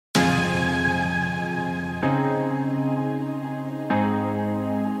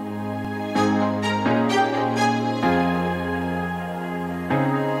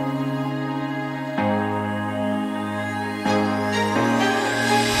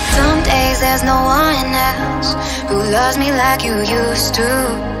there's no one else who loves me like you used to.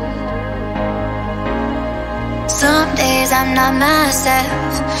 Some days I'm not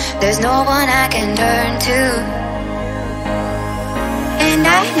myself, there's no one I can turn to. And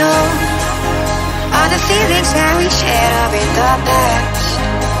I know all the feelings that we shared are in the past.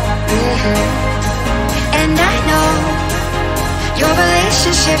 And I know your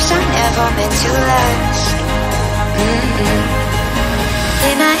relationships are never meant to last.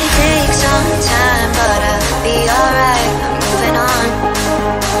 It might take some time, but I'll be alright. I'm moving on,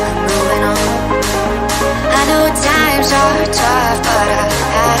 I'm moving on. I know times are tough, but I've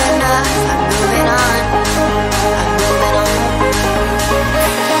had enough. I'm moving on, I'm moving on.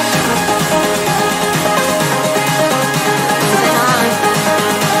 Moving on,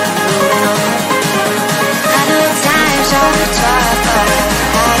 moving on. I know times are tough, but I've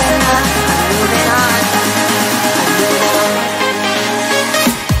had enough. I'm moving on, I'm moving on.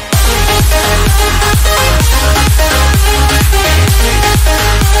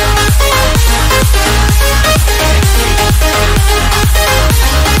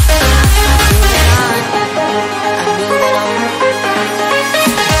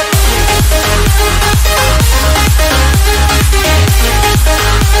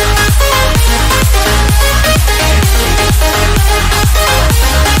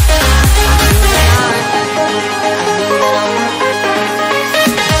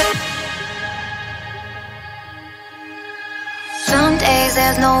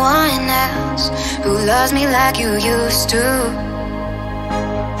 There's no one else who loves me like you used to.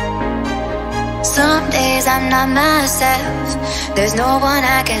 Some days I'm not myself, there's no one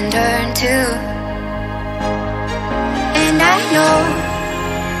I can turn to. And I know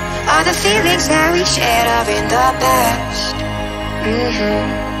all the feelings that we shared are in the past.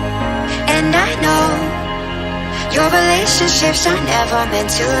 And I know your relationships are never meant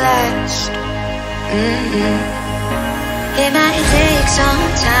to last. It might take some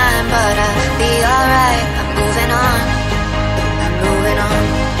time, but I'll be alright. I'm moving on, I'm moving on.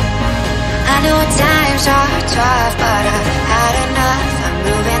 I know times are tough, but I've had enough. I'm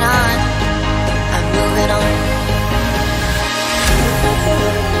moving on, I'm moving on.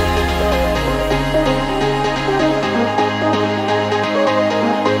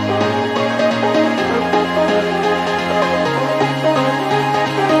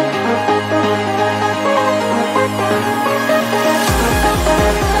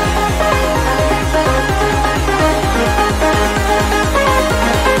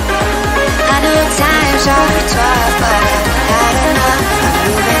 Times are tough, but I've had enough. I'm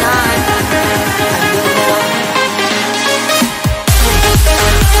moving on, I'm moving on.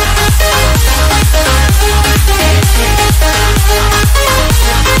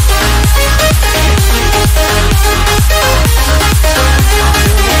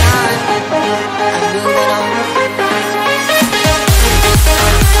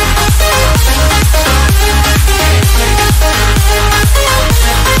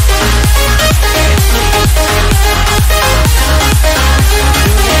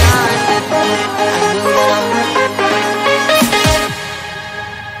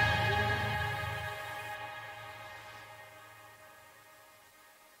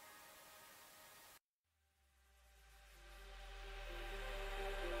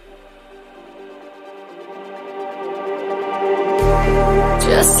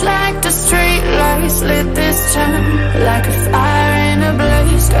 Just like the street lights lit this town, like a fire in a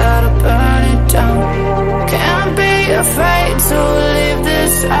blaze, gotta burn it down. Can't be afraid to leave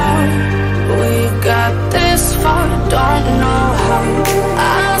this out. We got this far, don't know how.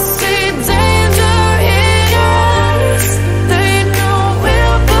 I see danger in your eyes. They know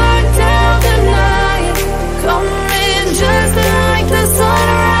we'll burn down the night. Coming just like the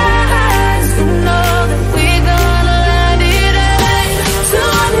sunrise. You know that we're gonna light it up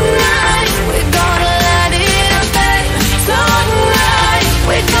tonight. We're gonna light it up tonight.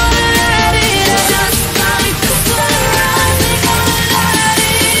 We're gonna light it up just like the sunrise. We're gonna light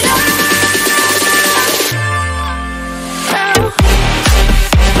it up.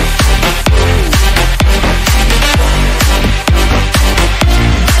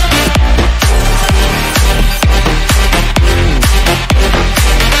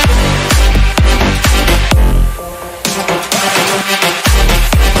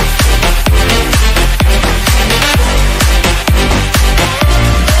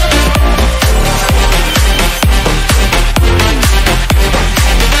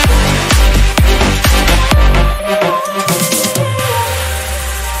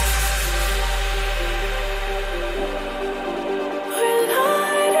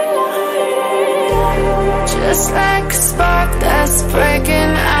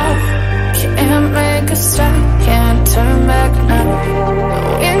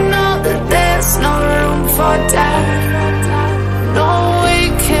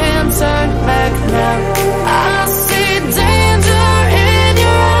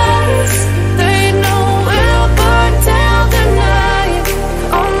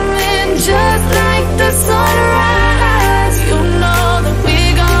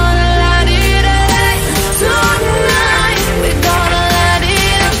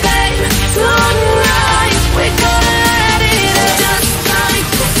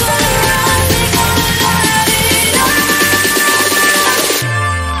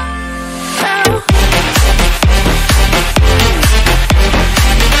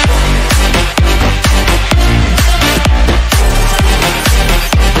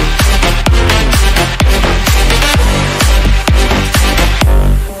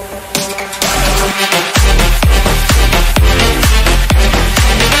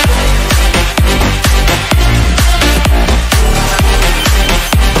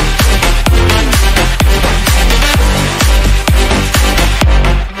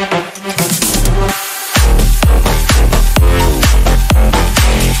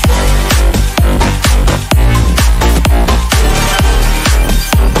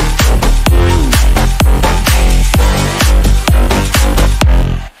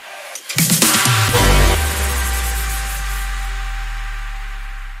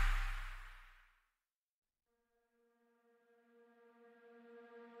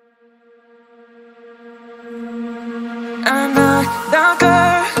 the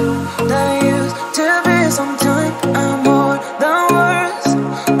girl that I used to be. Sometimes I'm more than words.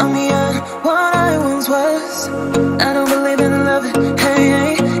 I'm beyond what I once was. I don't believe in love, hey,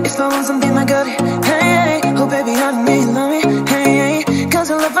 hey. If I want something, I got it, hey, hey. Oh baby, I don't need love me, hey, hey. Cause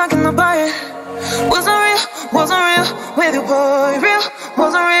the love I cannot buy it. Wasn't real with you, boy. Real,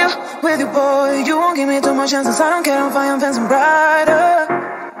 wasn't real with you, boy. You won't give me too much chances. I don't care if I am fancy brighter.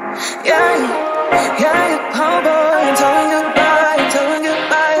 Yeah, yeah, oh boy, I'm telling you goodbye, I'm telling you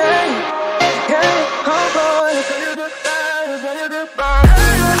goodbye, yeah, yeah, oh boy, I'm telling you goodbye, I'm telling you goodbye.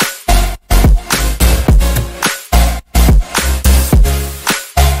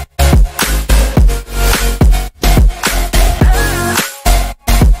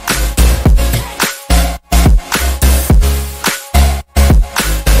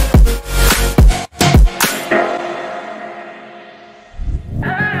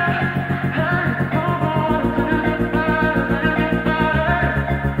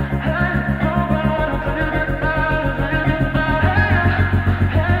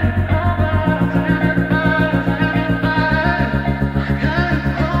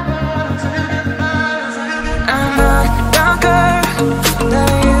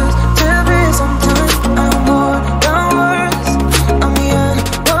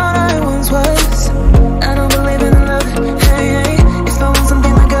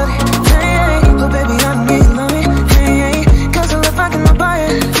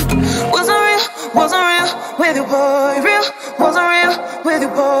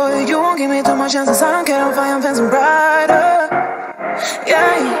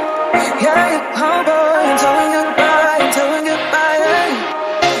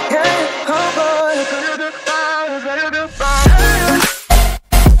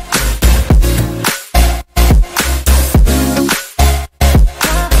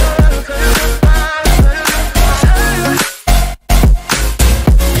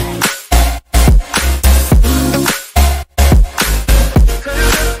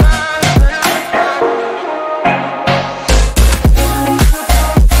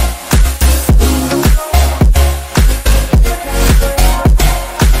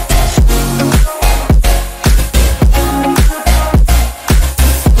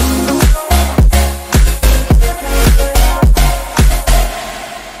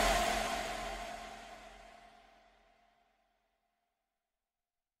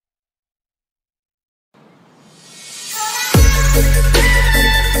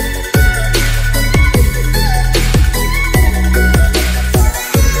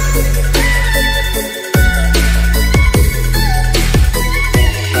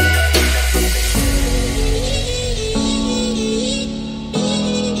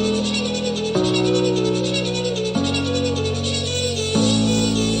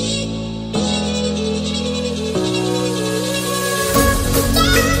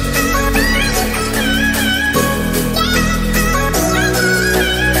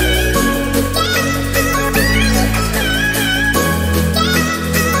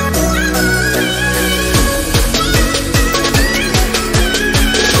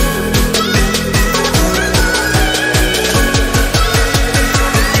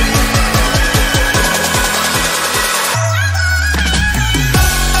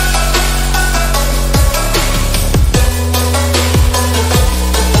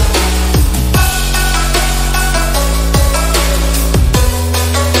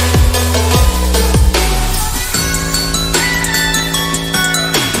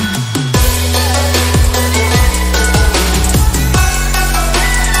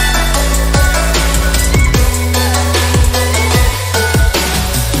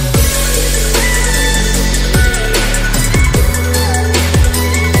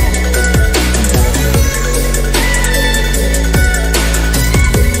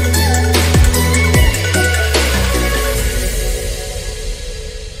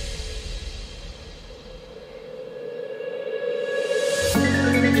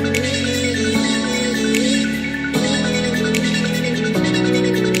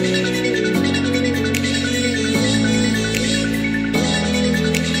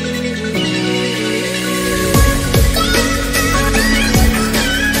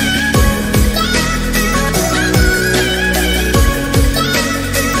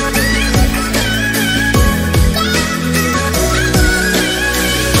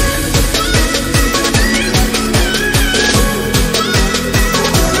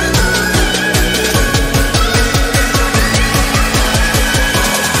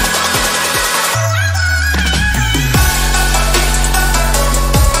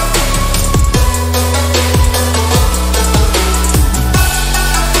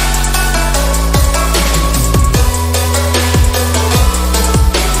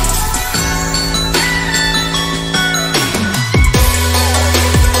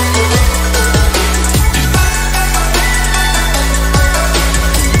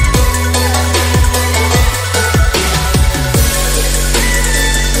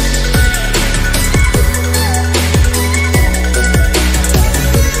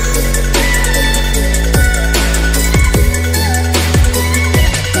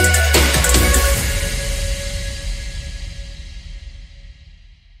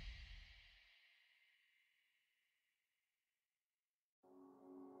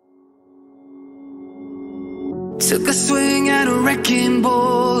 Took a swing at a wrecking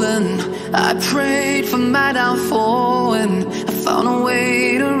ball and I prayed for my downfall, and I found a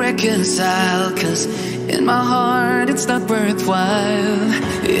way to reconcile, 'cause in my heart it's not worthwhile.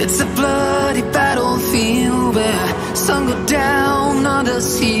 It's a bloody battlefield where some go down,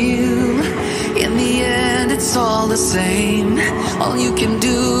 others heal. In the end it's all the same. All you can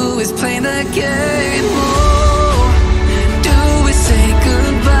do is play the game. Oh, do we say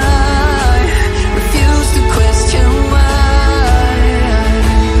goodbye? Refuse to question why.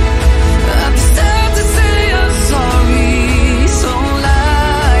 I'm sad to say I'm sorry, so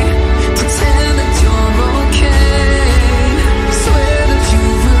lie. Pretend that you're okay. Swear that you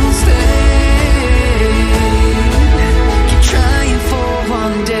will stay. Keep trying for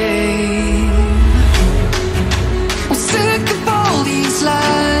one day. I'm sick of all these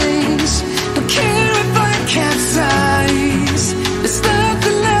lies. Don't care if I capsize. There's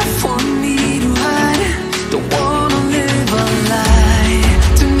nothing left for me to hide. Don't wanna live a lie.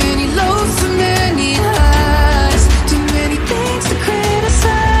 Too many lows, too many highs. Too many things to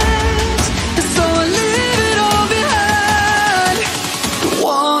criticize. And so I leave it all behind. Don't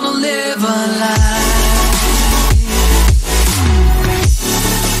wanna live a lie.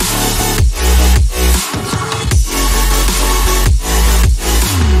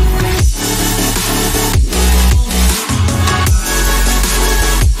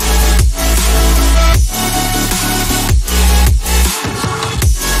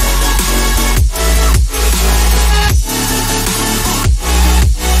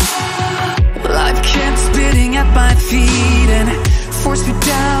 Life kept spitting at my feet and forced me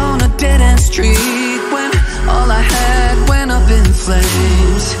down a dead-end street, when all I had went up in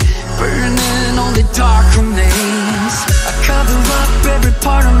flames, burning only dark remains. I cover up every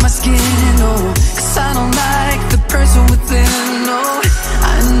part of my skin, oh, 'cause I don't like the person within. Oh,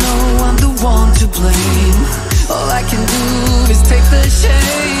 I know I'm the one to blame. All I can do is take the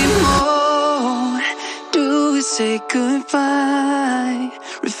shame. Oh, do we say goodbye?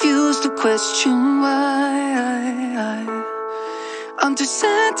 Refuse to question why. I'm too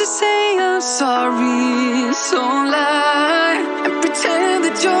sad to say I'm sorry, so lie and pretend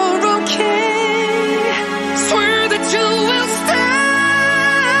that you're okay. Swear that you will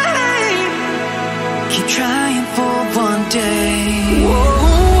stay. Keep trying for one day.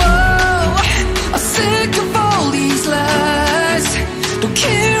 Whoa, I'm sick of all these lies. Don't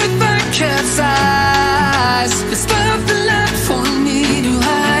care if I capsize. There's nothing left for me to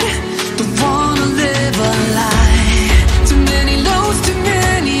hide. Don't wanna live a lie. Too many lows, too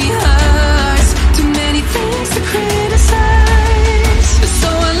many highs. Too many things to criticize. So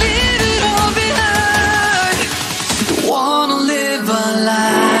I leave it all behind. Don't wanna live a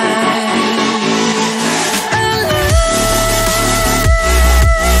lie. A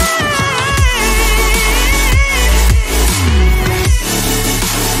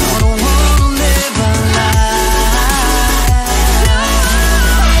I don't wanna live a lie.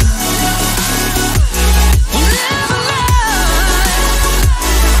 Live a lie.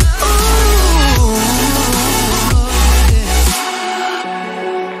 Ooh.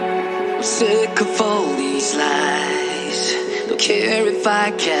 I'm sick of all these lies. Don't care if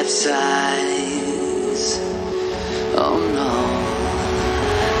I capsize. Oh no.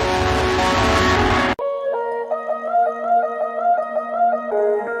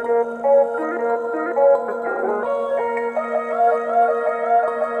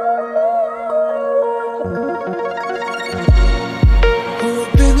 Grew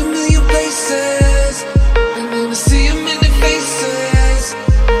up in a million places, and then I see a million faces,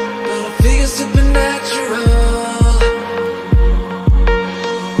 but I figure supernatural.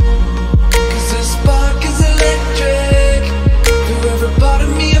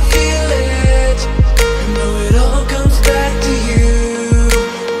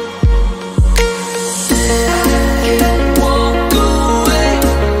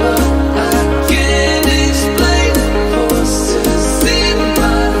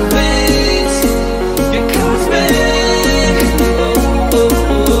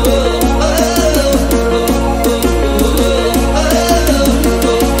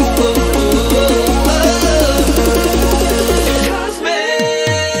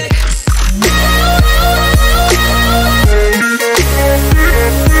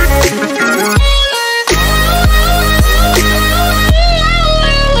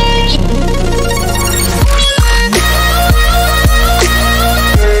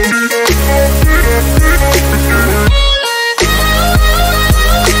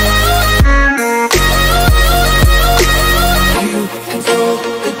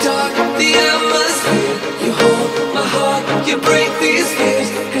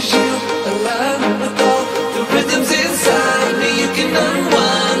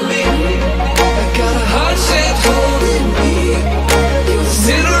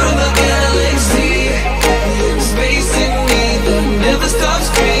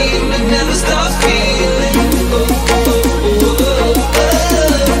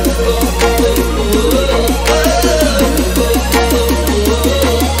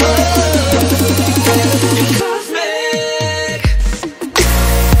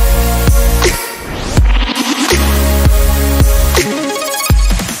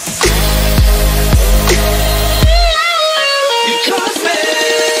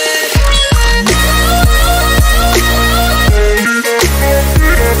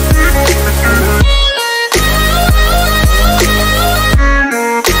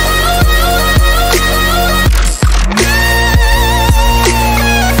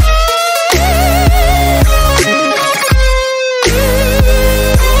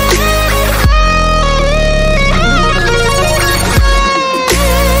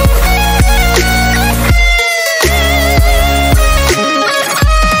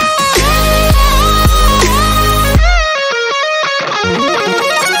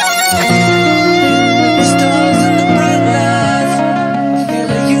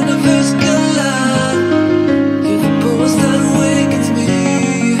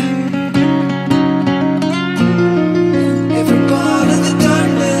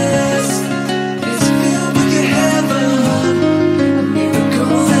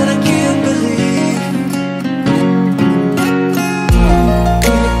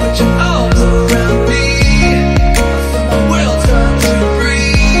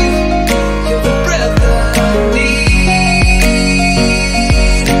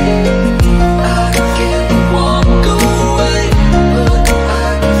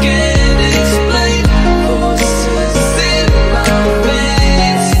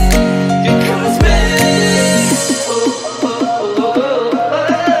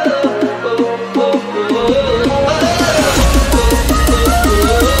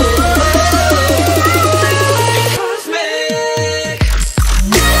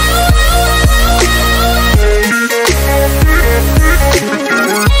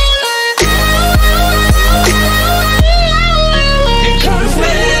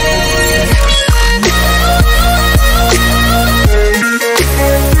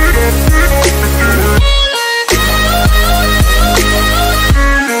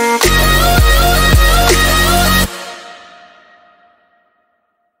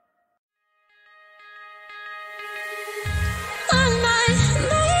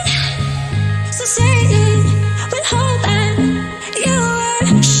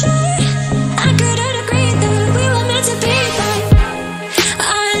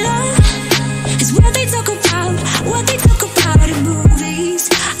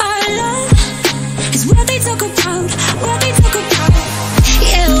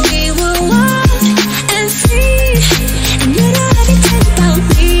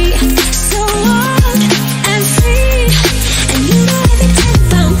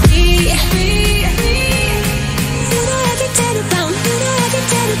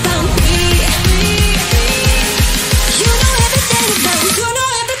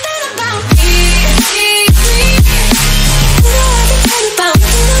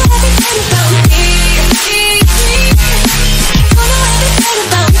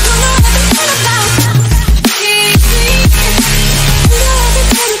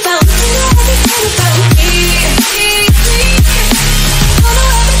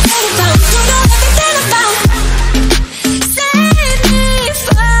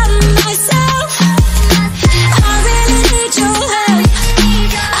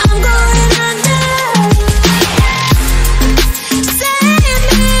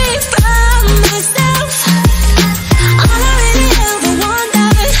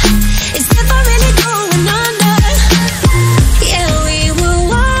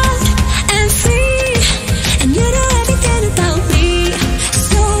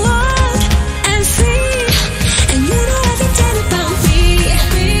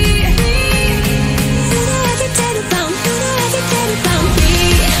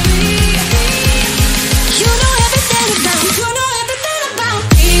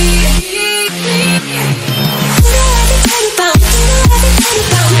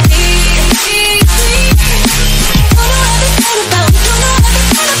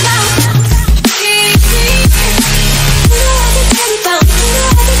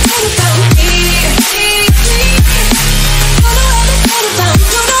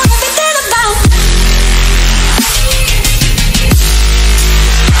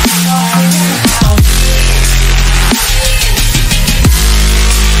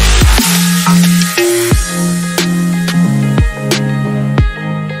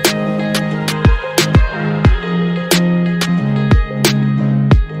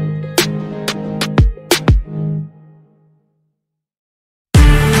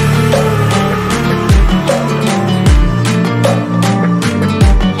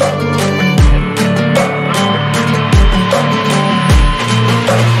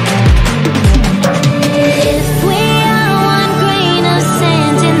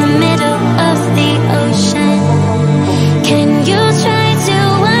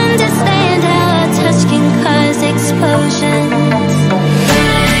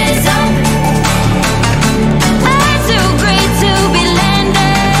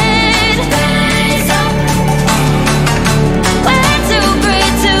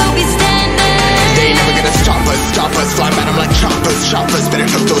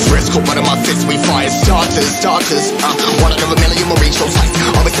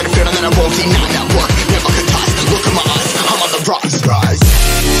 deny that work, never could toss. Look in my eyes, I'm on the rotten rise.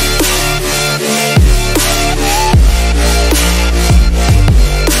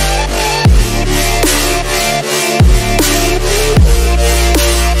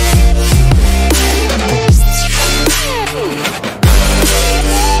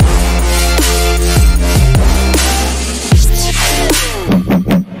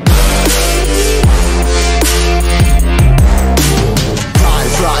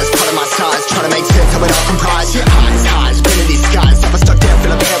 Trying to make sense of it all comprised. Yeah, highs, spinning these skies. Never stuck there,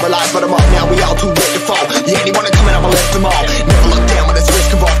 feeling paralyzed, but I'm up now. We all too late to fall. Yeah, anyone coming, I'ma lift them all. Never look down when there's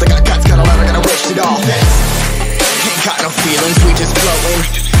risk involved. They got guts, got a lot, I gotta risk it all. Ain't got no feelings, we just floating.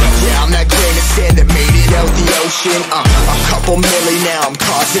 Yeah, I'm that grain of sand that made it out the ocean. A couple milli now, I'm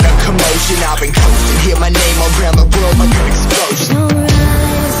causing a commotion. I've been coasting, hear my name around the world like an explosion. So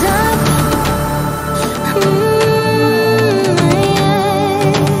rise up.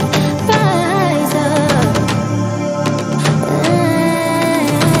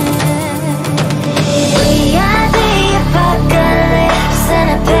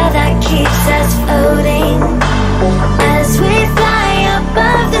 Keeps us floating as we fly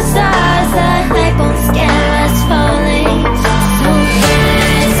above the stars. The light won't scare us falling. So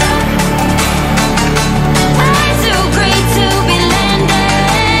rise up. I'm so great to be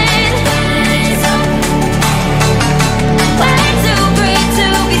landed. Rise up. Way too great to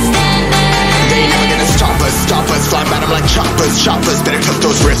be standing. They never gonna stop us, fly at 'em like choppers. Better took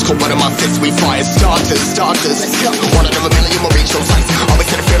those risks, hold one of my fists, we fire starters. Let's go. One out of a million will reach those heights. Always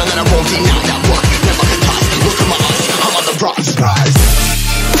had a feeling that I won't deny that work, never could toss. Look in my eyes, I'm on the rotten rise.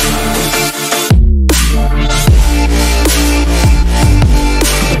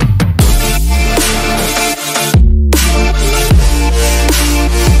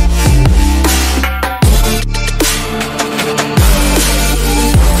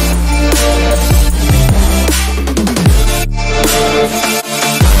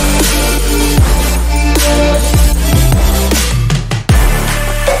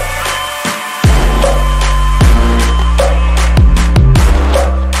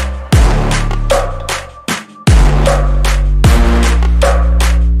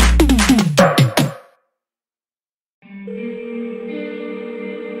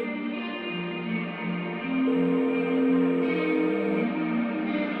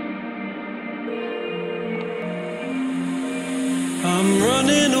 I'm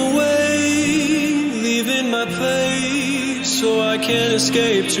running away, leaving my place, so I can't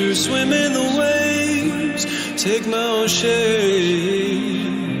escape to swim in the waves, take my own shape.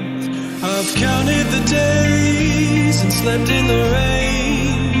 I've counted the days and slept in the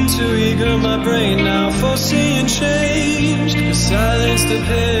rain, too eager my brain now for seeing change, to silence the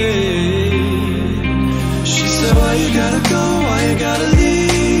pain. She said, why you gotta go, why you gotta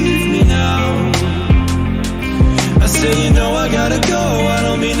leave me now? I say, you know I gotta go, I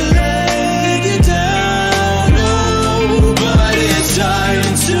don't mean to let you down, no, but it's time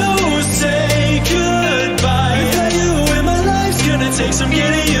to say goodbye. Yeah, you in my life's gonna take some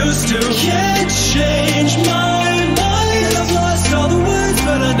getting used to. Can't change my mind, I've lost all the words,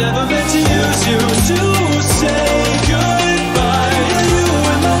 but I never meant to use you to say goodbye. Yeah, you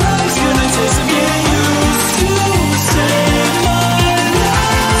in my life's gonna take some getting used to. Save my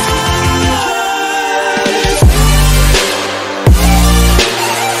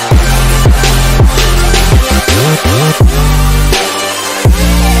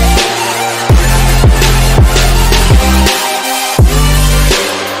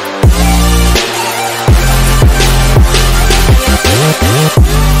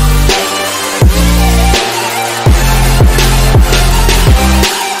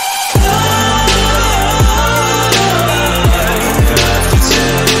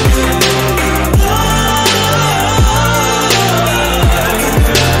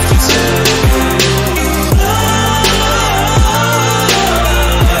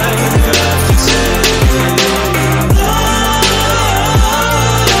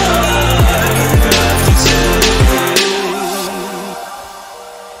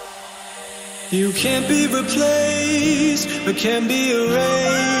You can't be replaced, but can be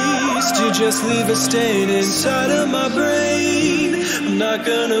erased. You just leave a stain inside of my brain. I'm not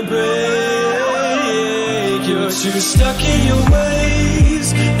gonna break. You're too stuck in your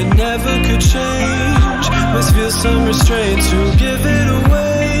ways and never could change. Must feel some restraint to give it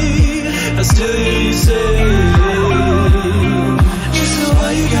away. I still hear you say, just know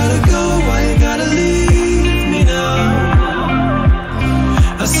why you gotta go, why you gotta leave me now.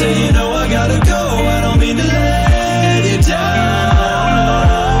 I say, you know I gotta go, I don't mean to let you down,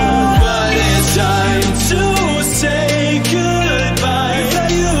 but it's time to say goodbye. Yeah,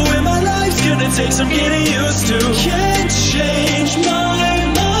 you in my life's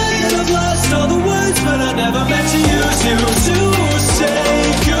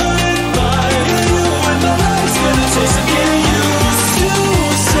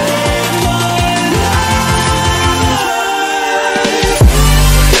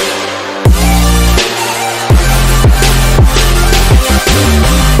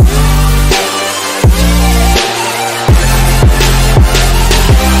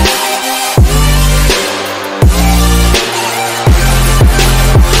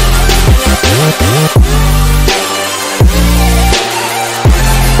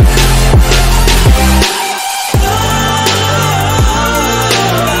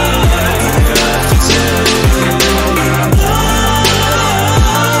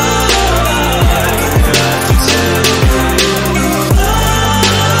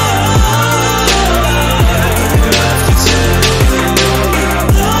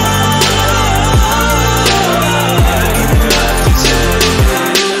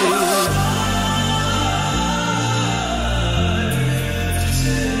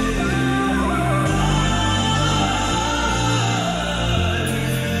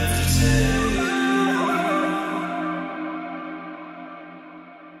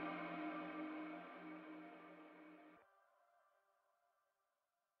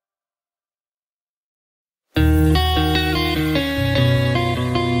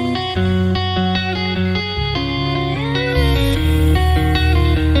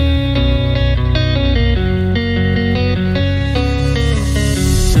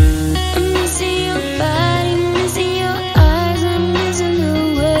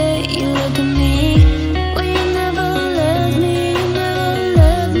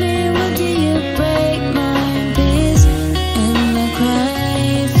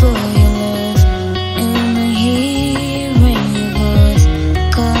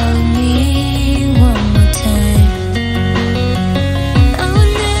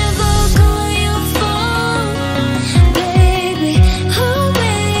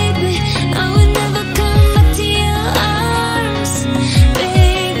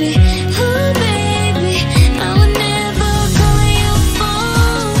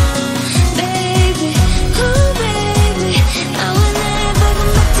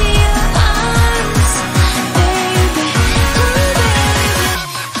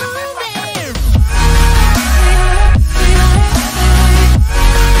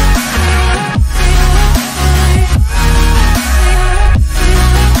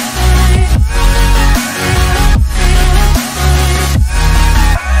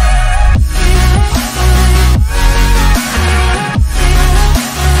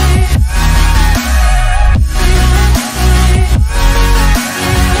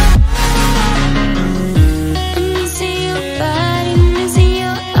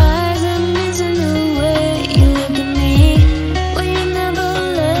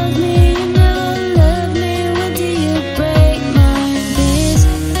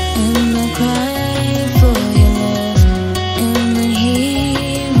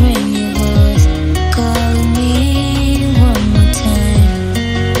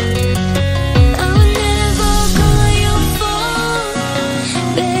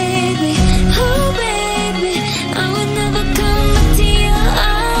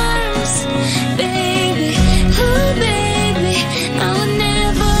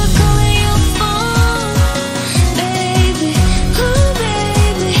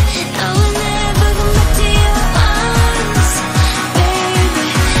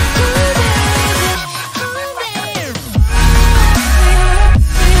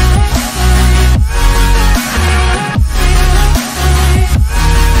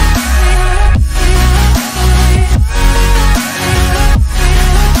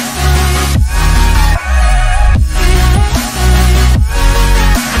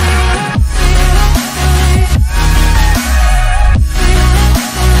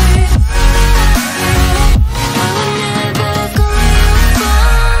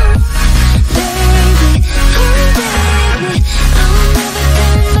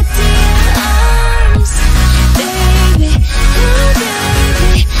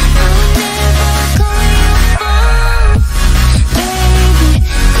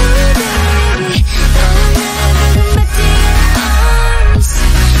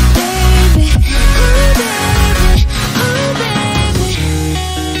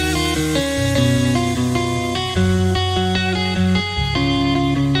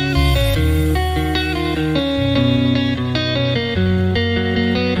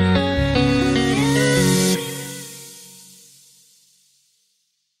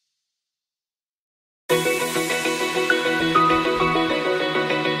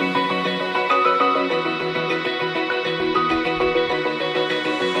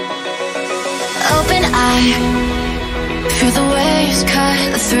high. Feel the waves cut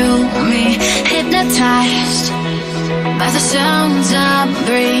through me, hypnotized by the sounds I'm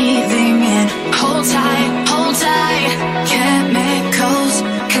breathing in. Hold tight, chemicals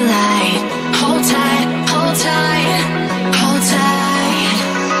collide. Hold tight, hold tight, hold tight.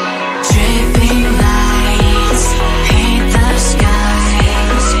 Dripping lights paint the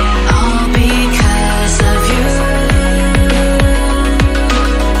skies, all because of you.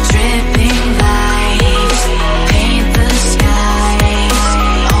 Dripping lights paint the skies,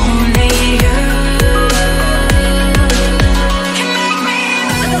 only you can make me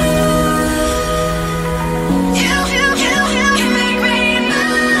move. You can make me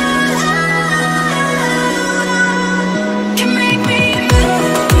move. Can make me move.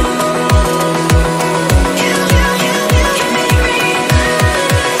 You can make me move.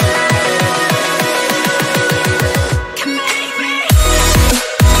 Can make me.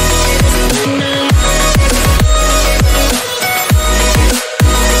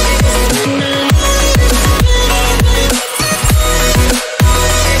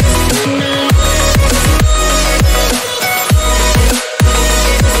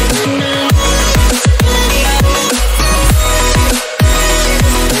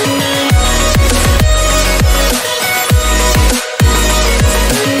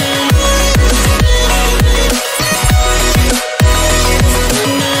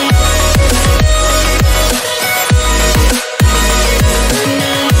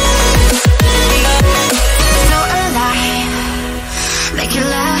 So alive, make it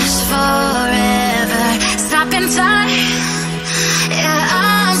last forever. Stop in time, yeah,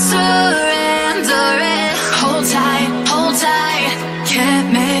 I'm surrendering. Hold tight,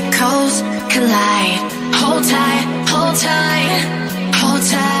 chemicals collide. Hold tight, hold tight, hold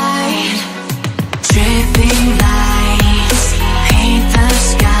tight. Dripping lights paint the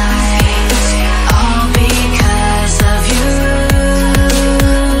skies, all because of you.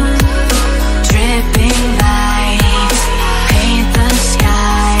 Dripping lights paint the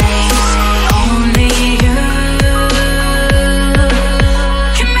skies, only you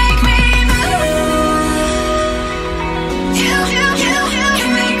can make me move. You can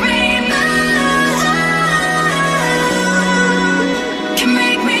make me move. Can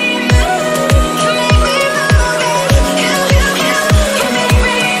make me move. Can make me move. You can make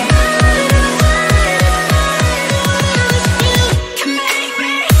me move. Can make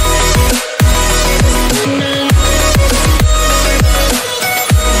me.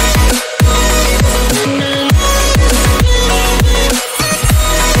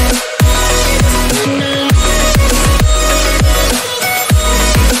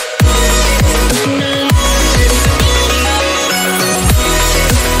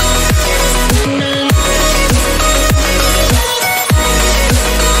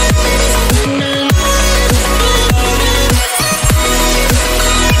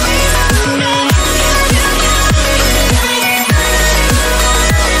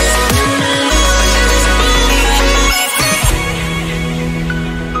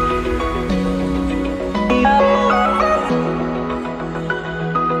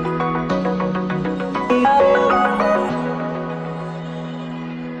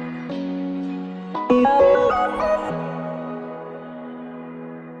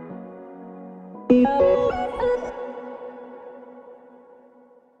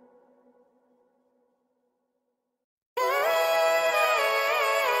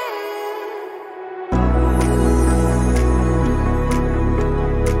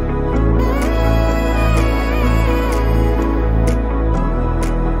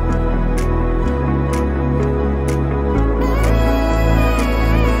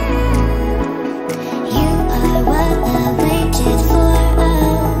 You are what I waited for.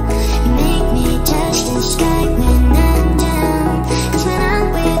 Oh, you make me touch the sky when I'm down. 'Cause when I'm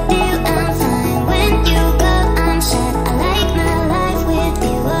with you, I'm fine. When you go, I'm sad. I like my life with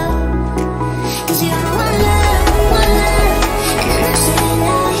you. Oh, 'cause you're my one love, one love. And I'm not saying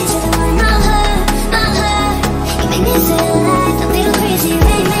lies, you're the one my heart, my heart. You make me feel alive, a little crazy.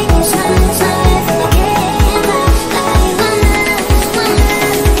 When you make me smile, smile. I can't lie, lie. One love, one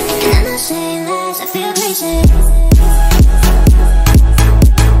love. And I'm not saying lies, I feel crazy.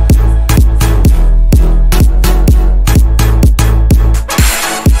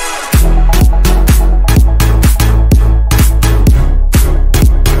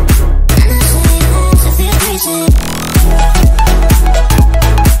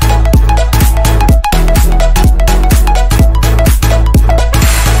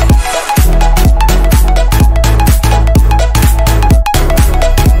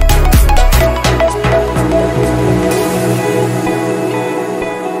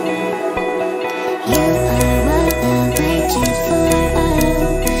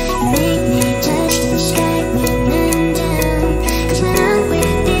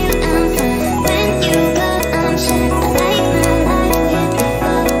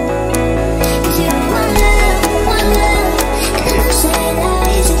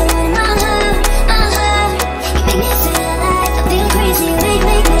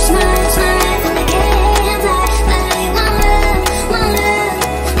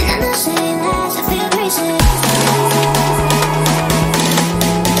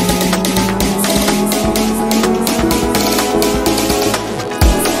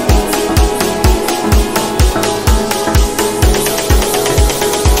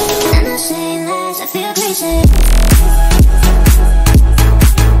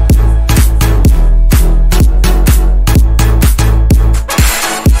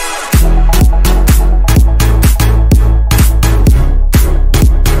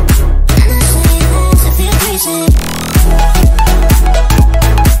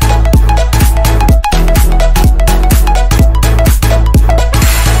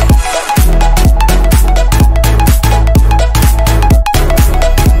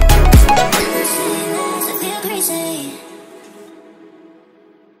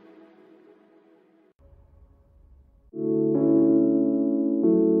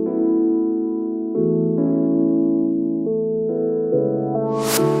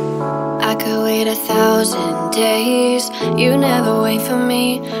 could wait 1,000 days. You never wait for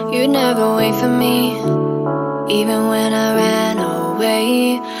me, you never wait for me. Even when I ran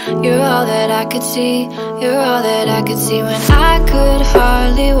away, you're all that I could see, you're all that I could see. When I could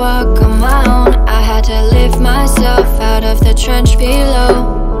hardly walk on my own, I had to lift myself out of the trench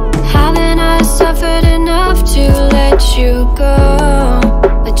below. Haven't I suffered enough to let you go?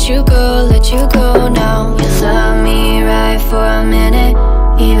 Let you go, let you go now. You love me right for a minute,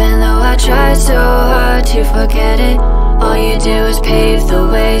 even though I tried so hard to forget it. All you do is pave the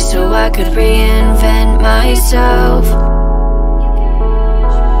way so I could reinvent myself.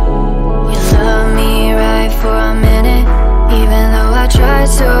 You love me right for a minute, even though I tried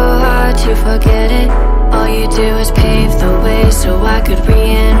so hard to forget it. All you do is pave the way so I could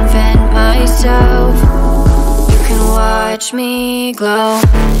reinvent myself. You can watch me glow.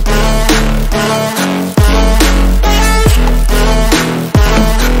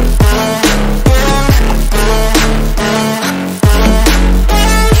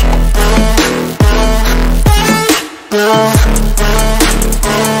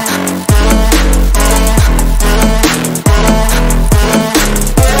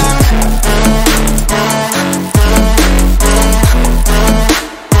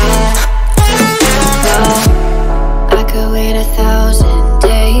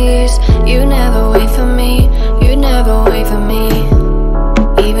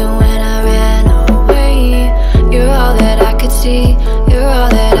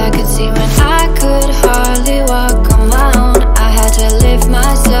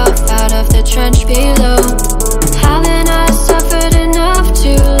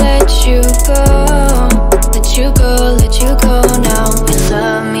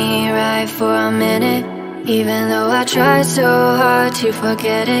 To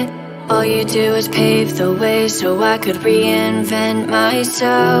forget it, all you do is pave the way so I could reinvent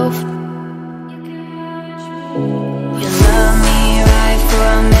myself. You love me right for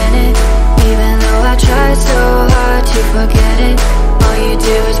a minute, even though I tried so hard to forget it. All you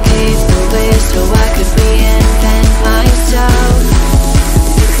do is pave the way so I could reinvent myself.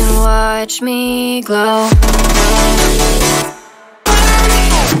 You can watch me glow.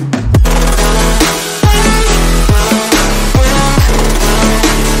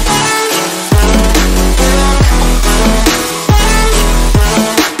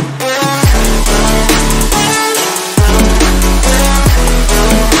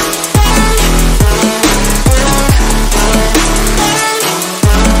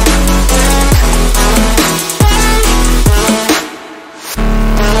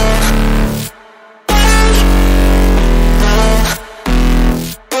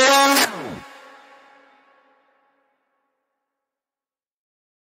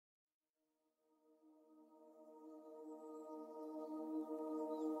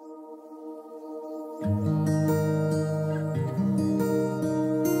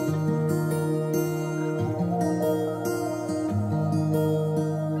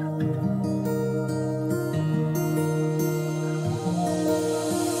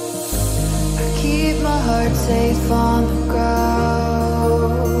 Safe on the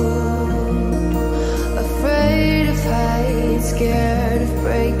ground, afraid of heights, scared of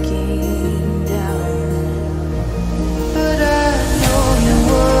breaking.